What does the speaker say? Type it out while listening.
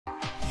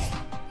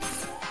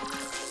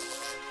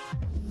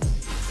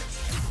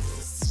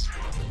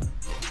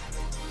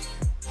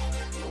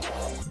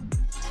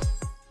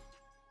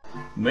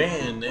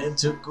Man, that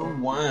took a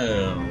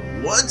while.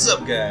 What's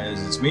up,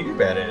 guys? It's me, your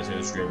badass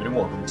host, Draven, and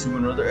welcome to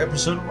another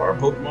episode of our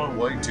Pokemon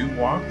White 2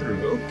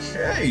 walkthrough.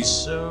 Okay,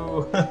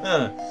 so,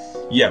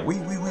 yeah, we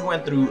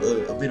went through a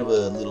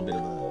little bit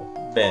of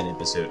a bad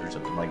episode or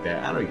something like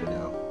that. I don't even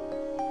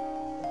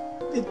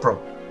know. It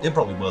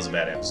probably was a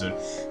bad episode.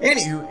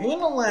 Anywho, in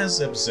the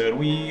last episode,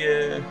 we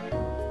were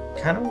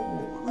kind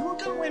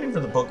of waiting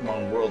for the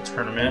Pokemon World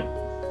Tournament.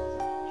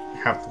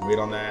 Have to wait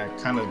on that.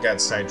 Kind of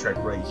got sidetracked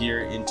right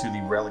here into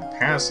the Relic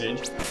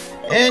Passage.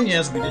 And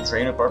yes, we did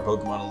train up our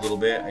Pokemon a little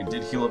bit. I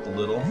did heal up a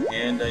little,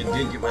 and I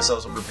did get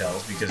myself some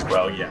repels because,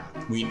 well, yeah,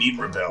 we need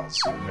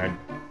repels. I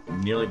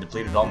nearly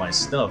depleted all my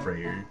stuff right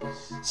here.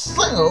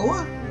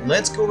 So,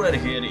 let's go right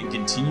ahead and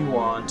continue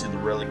on to the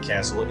Relic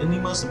Castle in the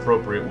most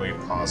appropriate way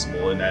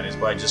possible, and that is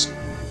by just,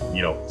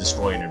 you know,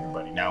 destroying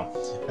everybody. Now,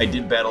 I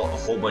did battle a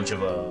whole bunch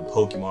of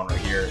Pokemon right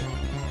here.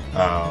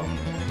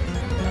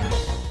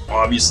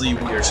 Obviously,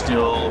 we are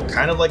still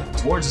kind of like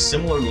towards a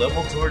similar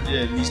level toward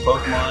these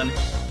Pokemon.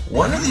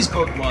 One of these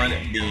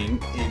Pokemon being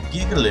a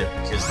Gigalith,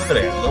 because look at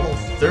that, level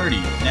 30.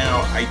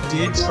 Now, I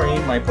did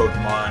train my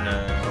Pokemon,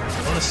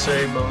 I want to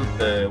say both,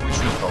 what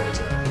should we call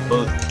it?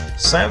 Both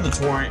Side of the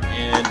Torrent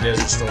and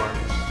Desert Storm,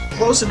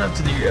 close enough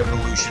to the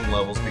evolution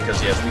levels,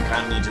 because yes, we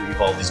kind of need to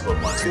evolve these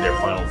Pokemon to their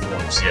final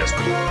forms. Yes,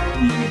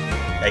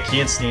 I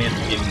can't stand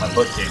getting my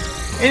butt kicked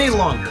any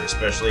longer,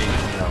 especially, you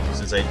know,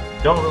 since I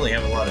don't really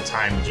have a lot of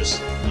time just,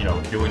 you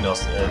know, doing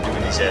these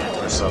edits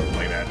or something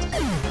like that.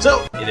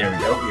 So, there we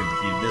go. We have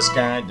defeated this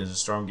guy. Desert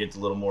Storm gets a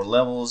little more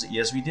levels.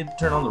 Yes, we did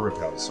turn on the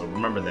repel, so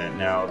remember that.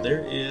 Now,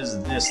 there is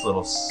this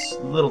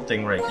little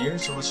thing right here,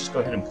 so let's just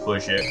go ahead and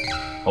push it.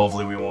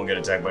 Hopefully, we won't get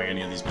attacked by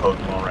any of these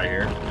Pokemon right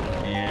here.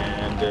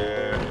 And,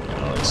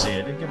 let's see.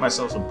 I did get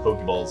myself some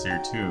Pokeballs here,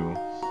 too.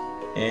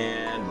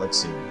 And, let's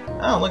see.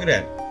 Oh, look at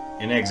that.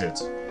 An exit.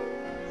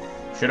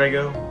 Should I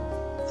go?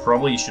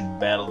 Probably should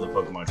battle the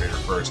Pokemon trainer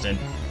first, and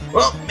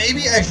well,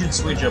 maybe I should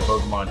switch up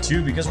Pokemon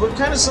too, because we're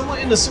kind of somewhat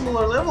in a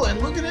similar level.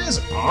 And look at this,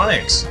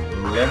 Onix,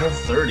 level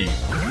 30.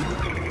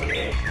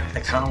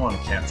 I kind of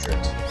want to capture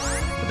it,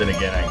 but then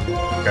again, I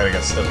kind of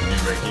got stuff to do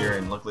right here.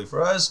 And luckily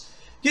for us,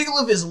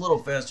 Gigalith is a little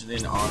faster than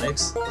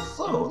Onix,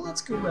 so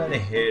let's go right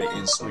ahead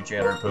and switch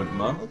out our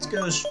Pokemon. Let's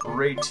go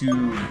straight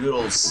to good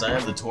old Side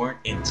of the Torrent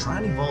and try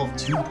and evolve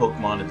 2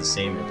 Pokemon at the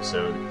same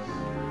episode.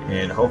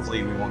 And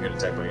hopefully we won't get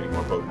attacked by any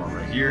more Pokemon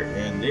right here.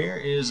 And there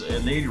is a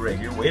lady right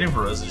here waiting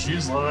for us, and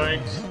she's like,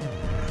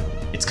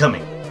 "It's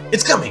coming!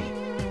 It's coming!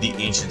 The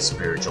ancient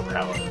spiritual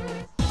power."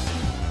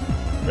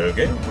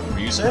 Okay, what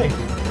do you say?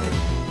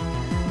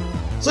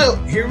 So,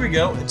 here we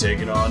go,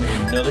 taking on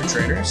another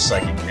trainer,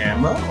 Psychic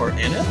Emma, or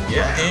Anna.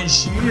 Yeah, and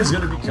she is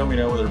going to be coming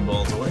out with her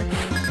Boltoy.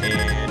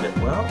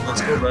 And, well,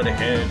 let's go right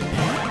ahead and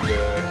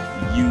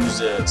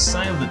use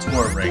Side of the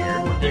Torrent right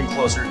here. We're getting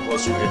closer and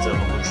closer to its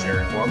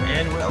evolutionary form.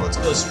 And, well, let's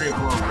go straight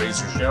for a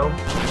Razor Shell.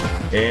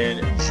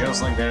 And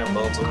just like that,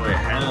 Boltoy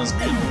has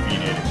been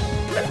defeated.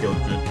 I feel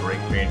good, great,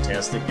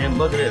 fantastic. And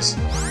look at this,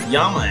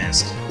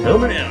 Yamask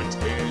coming out.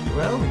 And,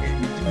 well, we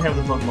do have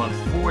the Pokemon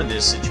for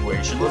this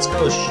situation. Let's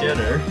go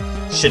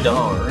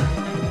Shadar,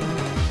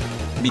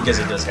 because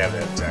it does have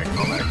that attack and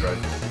all that crud.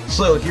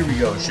 So here we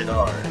go,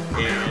 Shadar.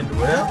 And,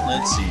 well,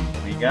 let's see.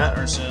 We got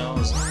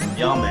ourselves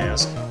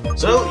Yamask.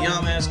 So,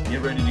 Yamask,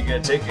 get ready to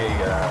take a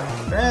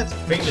fat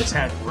faint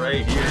attack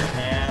right here.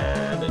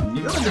 And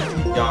you're going to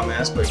defeat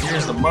Yamask, but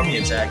here's the Mummy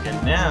attack.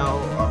 And now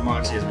our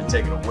Moxie has been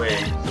taken away.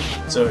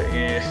 So,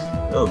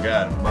 oh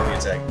god, Mummy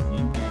attack.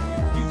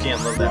 You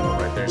can't love that one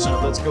right there. So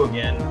let's go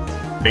again.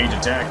 Faint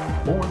attack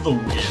for the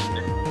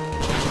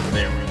win.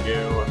 There we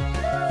go.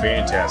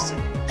 Fantastic.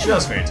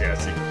 Just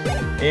fantastic.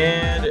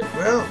 And,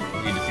 well,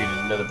 we defeated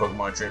another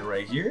Pokemon trainer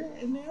right here.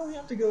 And now we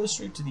have to go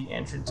straight to the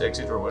entrance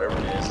exit or whatever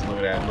it is. Look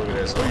at that. Look at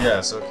this. Oh,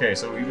 yes. Okay,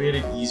 so we made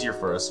it easier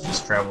for us to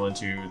just travel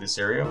into this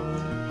area.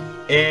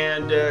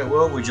 And,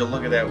 well, would you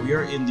look at that? We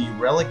are in the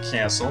Relic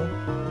Castle.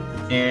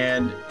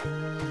 And,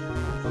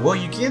 well,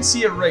 you can't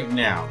see it right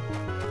now.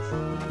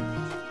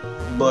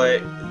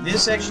 But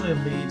this actually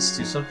leads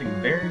to something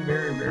very,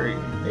 very, very,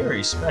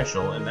 very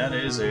special, and that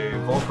is a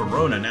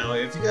Volcorona. Now,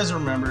 if you guys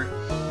remember,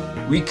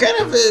 we kind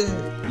of,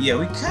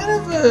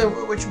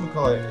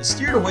 whatchamacallit,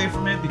 steered away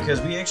from it because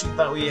we actually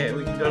thought we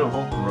could go to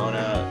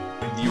Volcorona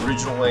the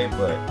original way,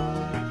 but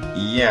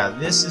yeah,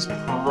 this is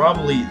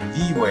probably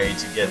the way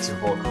to get to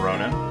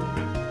Volcorona.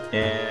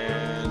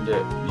 And,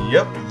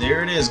 yep,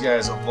 there it is,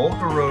 guys, a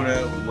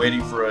Volcorona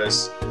waiting for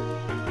us.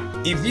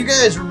 If you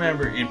guys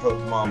remember in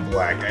Pokemon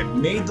Black, I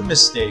made the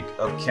mistake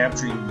of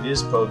capturing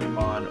this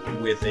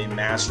Pokemon with a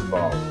Master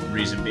Ball.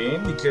 Reason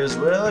being, because,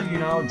 well, you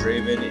know,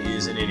 Draven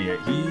is an idiot.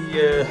 He,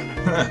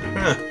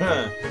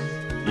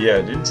 yeah,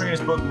 didn't train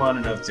his Pokemon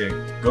enough to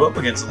go up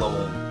against a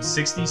level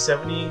 60,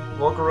 70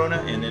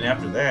 Volcorona, and then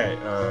after that,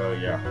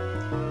 yeah.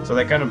 So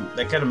that kind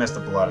of messed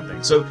up a lot of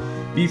things. So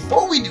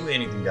before we do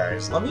anything,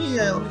 guys, let me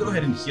go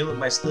ahead and heal up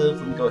my stuff.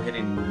 Let me go ahead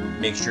and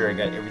make sure I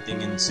got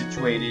everything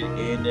situated,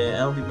 and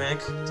I'll be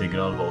back taking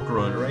on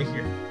Volcorona right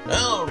here.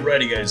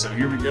 Alrighty, guys. So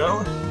here we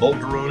go,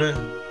 Volcorona.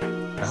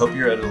 I hope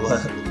you're at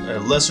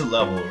lesser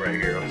level right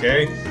here,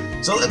 okay?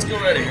 So let's go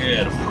right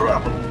ahead.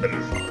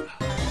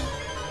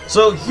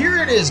 So here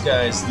it is,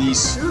 guys, the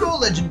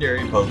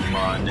pseudo-legendary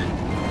Pokemon,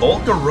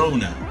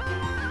 Volcorona.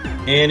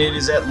 And it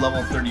is at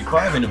level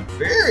 35 in a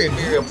very,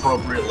 very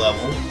appropriate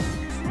level.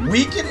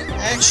 We can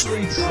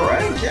actually try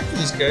and capture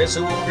this guy,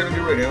 so what we're going to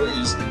do right now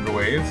is the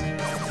wave.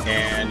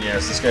 And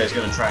yes, this guy's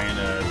going to try and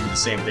do the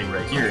same thing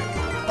right here.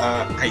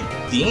 I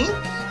think,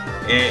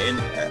 and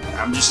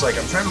I'm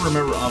trying to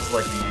remember off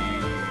like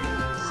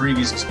the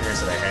previous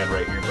experience that I had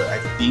right here, but I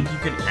think you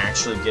can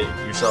actually get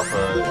yourself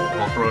a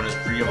Volcorona's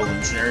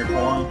pre-evolutionary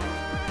form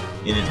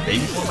in its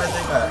baby form, I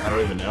think. I don't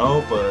even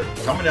know, but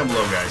comment down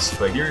below, guys.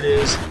 But here it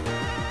is.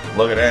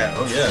 Look at that.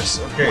 Oh,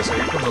 yes. Okay, so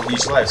here comes the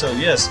leash life. So,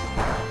 yes,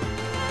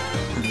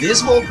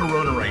 this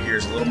Volcorona right here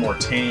is a little more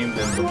tame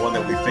than the one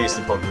that we faced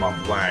in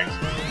Pokemon Black.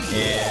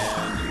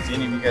 And if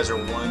any of you guys are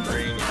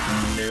wondering,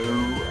 no,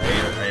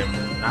 I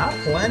am not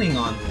planning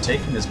on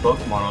taking this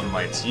Pokemon on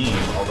my team,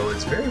 although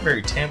it's very,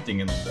 very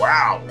tempting. And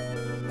wow.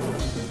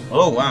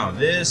 Oh, wow.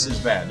 This is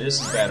bad.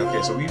 This is bad.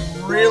 Okay, so we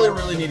really,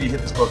 really need to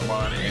hit this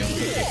Pokemon, and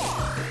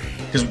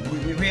because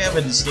we have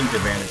a distinct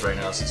advantage right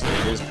now since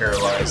it is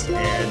paralyzed,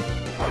 and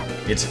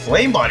it's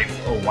Flame Body.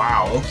 Oh,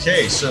 wow.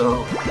 Okay,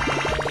 so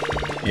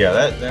yeah,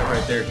 that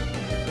right there,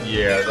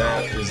 yeah,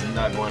 that is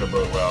not going to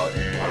bode well.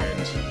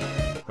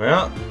 And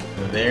well,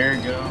 there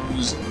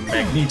goes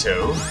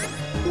Magneto.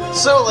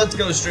 So let's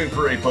go straight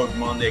for a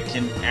Pokemon that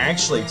can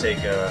actually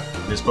take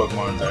this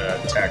Pokemon's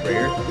attack right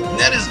here. And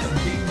that is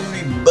Big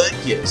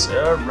Booty Budkiss.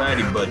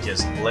 Alrighty,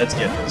 Budkiss, let's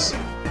get this.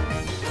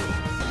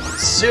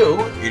 So,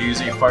 it is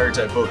a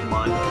Fire-type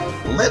Pokemon.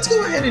 Let's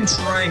go ahead and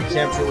try and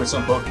capture it with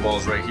some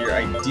Pokeballs right here.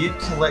 I did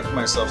collect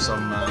myself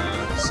some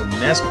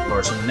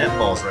net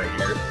balls right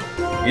here.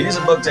 It is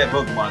a Bug-type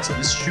Pokemon, so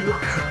this should,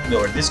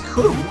 or this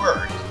could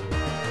work.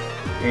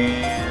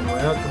 And,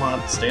 well, come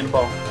on, stay in the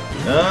ball.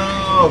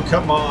 No,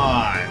 come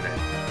on!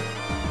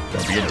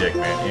 Don't be a dick,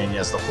 man. And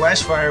yes, the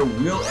Flash Fire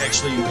will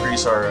actually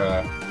increase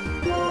our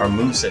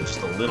moveset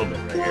just a little bit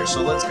right here.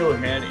 So let's go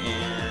ahead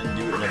and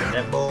do another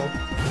net ball.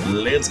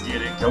 Let's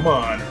get it. Come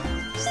on.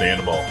 Stay in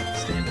the ball.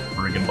 Stay in the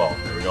friggin' ball.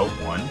 There we go.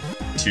 1,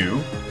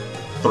 2,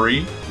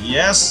 3.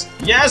 Yes!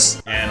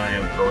 Yes! And I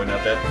am throwing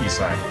out that peace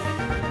sign.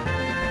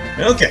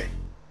 Okay.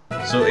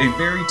 So a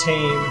very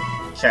tame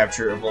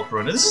capture of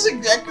Volcorona. This is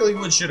exactly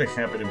what should have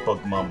happened in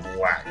Pokemon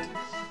Black.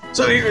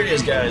 So here it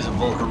is, guys,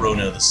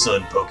 Volcorona, the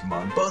Sun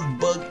Pokemon, both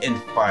Bug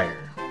and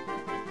Fire.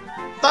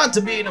 Thought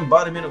to be an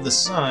embodiment of the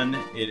sun,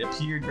 it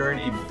appeared during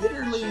a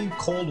bitterly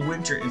cold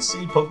winter and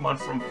saved Pokemon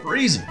from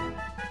freezing.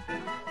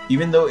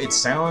 Even though it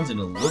sounds and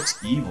it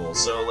looks evil,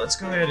 so let's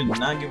go ahead and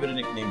not give it a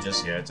nickname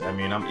just yet. I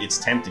mean, it's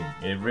tempting.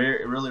 It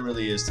really,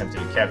 really is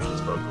tempting to capture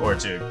this Pokemon, or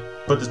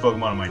to put this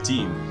Pokemon on my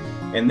team.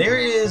 And there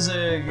is,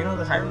 you know,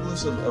 the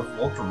hieroglyphs of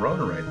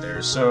Volcorona right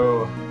there.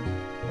 So,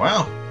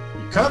 wow,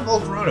 you caught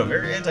Volcorona,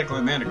 very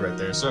anticlimactic right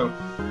there. So,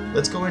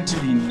 let's go into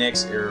the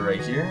next area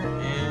right here,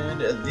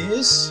 and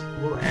this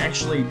will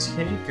actually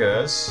take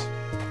us,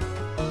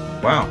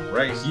 wow,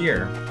 right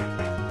here.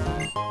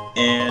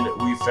 And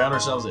we found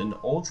ourselves in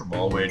Ultra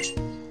Ball, which,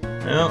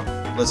 well,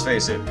 let's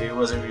face it, we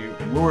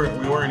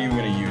weren't even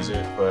going to use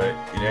it, but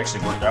it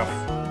actually worked out.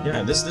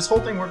 Yeah, this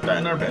whole thing worked out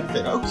in our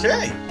benefit.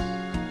 Okay,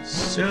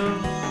 so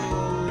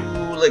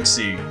let's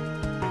see.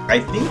 I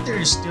think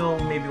there's still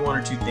maybe 1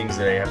 or 2 things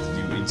that I have to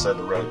do inside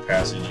the road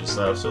passage and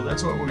stuff, so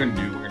that's what we're going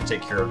to do. We're going to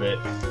take care of it,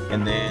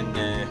 and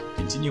then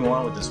continue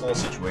on with this whole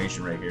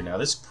situation right here. Now,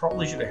 this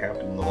probably should have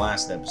happened in the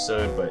last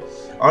episode, but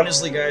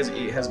honestly, guys,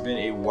 it has been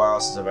a while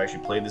since I've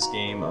actually played this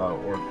game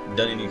or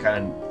done any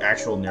kind of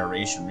actual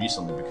narration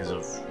recently because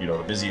of, you know,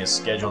 the busiest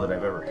schedule that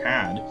I've ever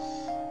had.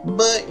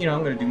 But, you know,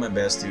 I'm going to do my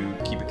best to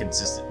keep it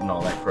consistent and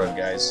all that crud,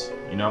 guys.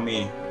 You know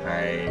me,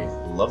 I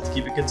love to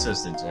keep it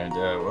consistent. And,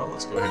 well,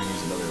 let's go ahead and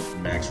use another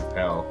Max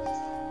Repel.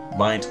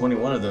 Buying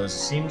 21 of those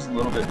seems a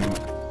little bit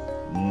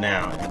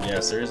now. And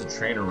yes, there is a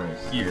trainer right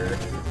here.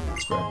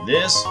 Let's grab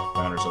this.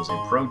 Found ourselves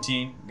a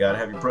protein. Gotta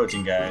have your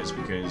protein, guys,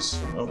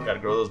 because, well, gotta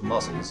grow those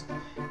muscles.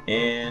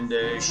 And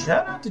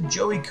shout out to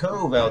Joey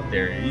Cove out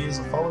there. He's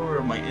a follower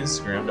of my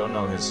Instagram. Don't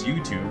know his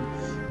YouTube.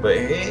 But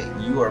hey,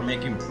 you are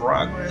making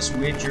progress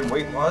with your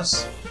weight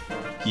loss.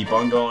 Keep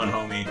on going,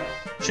 homie.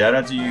 Shout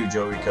out to you,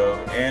 Joey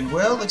Cove. And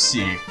well, let's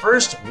see.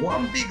 First,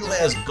 one big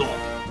last gulp.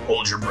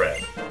 Hold your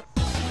breath.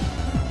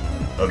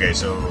 Okay,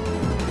 so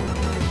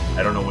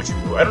I don't know what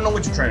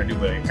you're trying to do,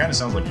 but it kind of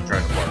sounds like you're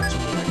trying to fart or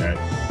something like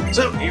that.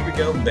 So here we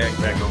go, back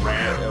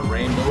around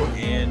Randall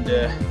and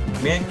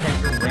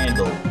Mancaster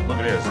Randall. Look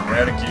at this,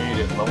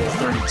 Eradicate at level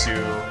 32.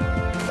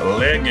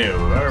 Let go.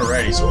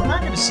 Alrighty, so we're not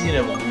going to see an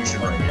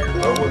evolution right here,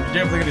 but we're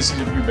definitely going to see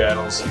a few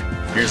battles.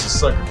 Here's the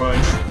Sucker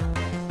Punch,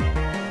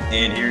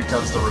 and here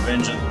comes the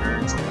Revenge of the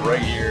Nerds right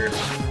here.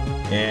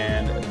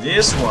 And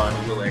this one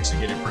will actually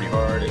hit it pretty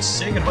hard. It's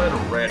say goodbye to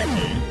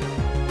Eradicate.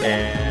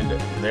 And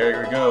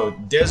there we go.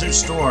 Desert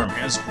Storm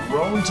has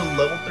grown to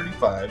level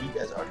 35. You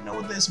guys already know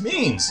what this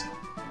means.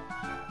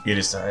 It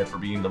is time for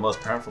being the most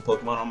powerful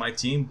Pokemon on my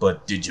team,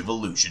 but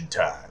Digivolution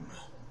time.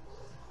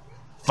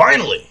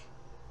 Finally!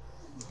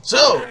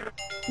 So,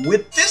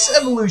 with this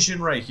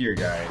evolution right here,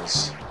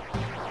 guys,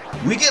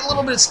 we get a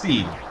little bit of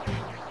speed.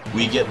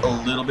 We get a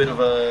little bit of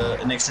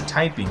an extra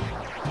typing.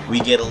 We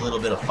get a little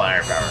bit of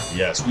firepower.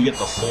 Yes, we get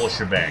the whole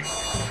shebang.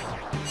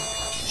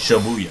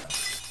 Shabuya.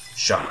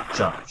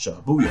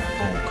 Shabuya.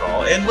 Boom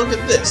call. And look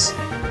at this.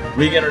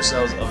 We get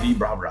ourselves a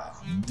Vibrava.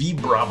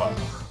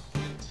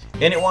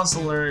 And it wants to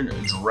learn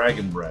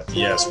Dragon Breath.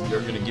 Yes, we are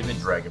going to give it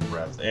Dragon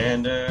Breath.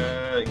 And,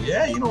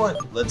 yeah, you know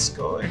what? Let's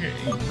go ahead.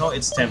 You know,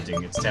 it's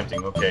tempting. It's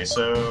tempting. Okay,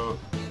 so...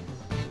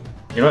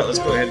 You know what? Let's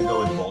go ahead and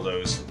go with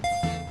Bulldoze.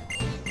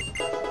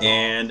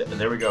 And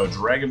there we go.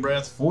 Dragon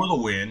Breath for the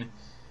win.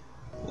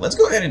 Let's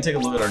go ahead and take a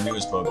look at our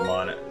newest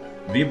Pokemon.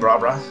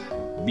 Vibrava.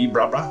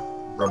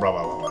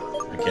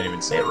 I can't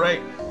even say it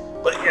right.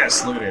 But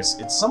yes, look at this.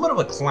 It's somewhat of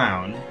a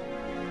clown.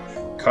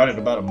 Caught it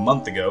about a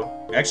month ago.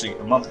 Actually,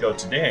 a month ago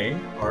today,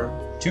 or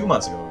 2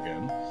 months ago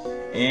again.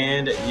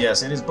 And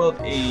yes, it is both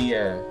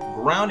a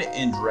ground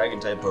and dragon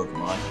type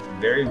Pokemon.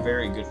 Very,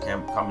 very good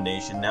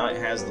combination. Now it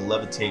has the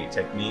levitate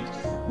technique,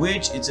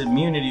 which its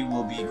immunity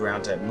will be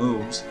ground type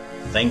moves.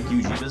 Thank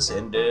you, Jeebus.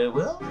 And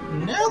well,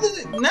 now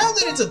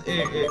that it's a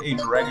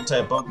dragon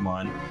type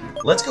Pokemon,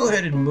 let's go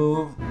ahead and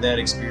move that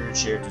experience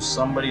share to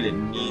somebody that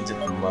needs it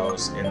the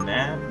most, and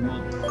that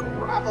will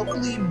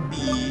probably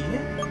be.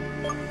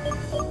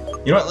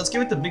 You know what? Let's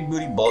give it the Big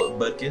Booty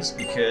Butkus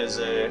because,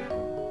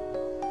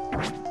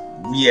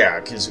 yeah,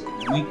 because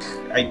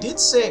I did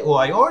say, well,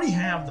 I already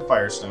have the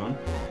Firestone.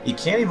 It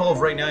can't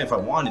evolve right now if I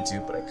wanted to,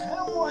 but I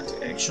kind of want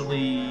to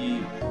actually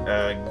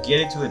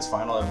get it to its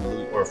final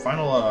move.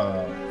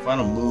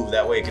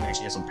 That way, it can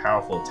actually have some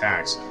powerful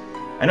attacks.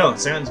 I know it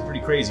sounds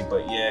pretty crazy,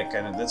 but yeah,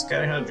 that's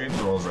kind of how Draven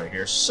rolls right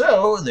here.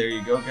 So there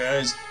you go,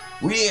 guys.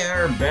 We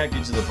are back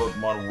into the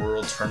Pokemon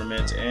World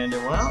Tournament, and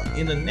well,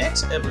 in the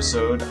next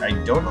episode, I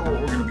don't know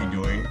what we're going to be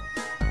doing.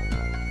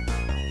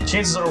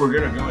 Chances are we're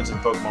going to go into the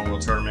Pokemon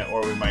World Tournament,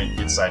 or we might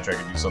get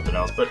sidetracked and do something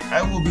else, but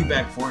I will be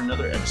back for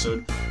another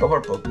episode of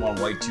our Pokemon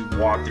White 2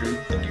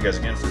 walkthrough. Thank you guys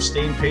again for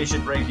staying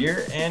patient right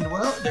here, and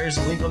well, there's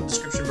a link on the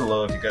description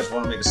below if you guys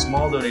want to make a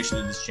small donation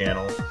to this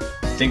channel.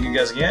 Thank you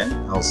guys again.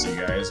 I'll see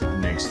you guys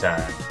next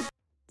time.